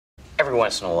Every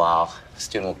once in a while, a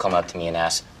student will come up to me and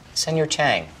ask, Senor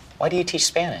Chang, why do you teach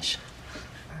Spanish?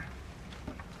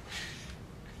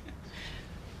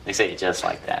 They say it just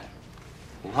like that.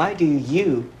 Why do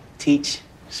you teach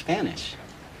Spanish?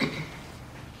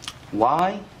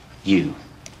 Why you?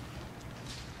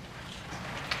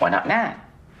 Why not Nat?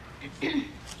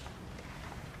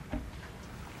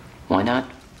 Why not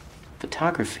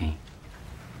photography?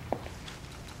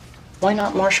 Why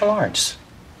not martial arts?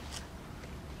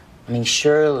 I mean,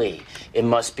 surely it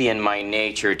must be in my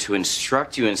nature to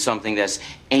instruct you in something that's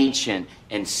ancient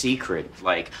and secret,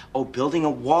 like, oh, building a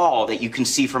wall that you can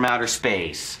see from outer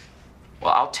space.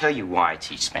 Well, I'll tell you why I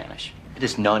teach Spanish. It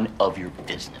is none of your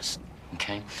business,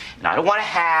 okay? And I don't want to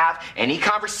have any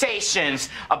conversations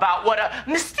about what a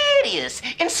mysterious,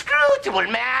 inscrutable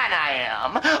man I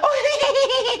am.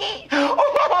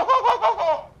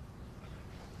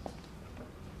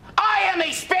 I am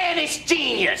a Spanish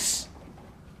genius.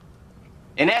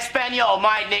 In Espanol,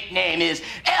 my nickname is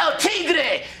El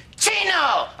Tigre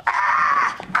Chino.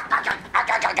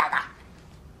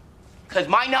 Because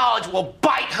my knowledge will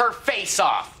bite her face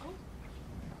off.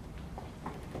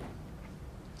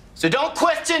 So don't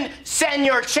question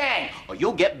Senor Chang, or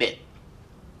you'll get bit.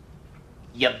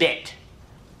 You bit.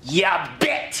 You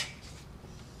bit.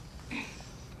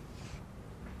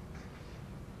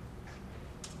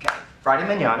 Friday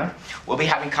mañana, we'll be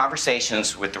having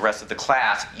conversations with the rest of the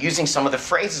class using some of the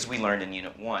phrases we learned in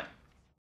Unit 1.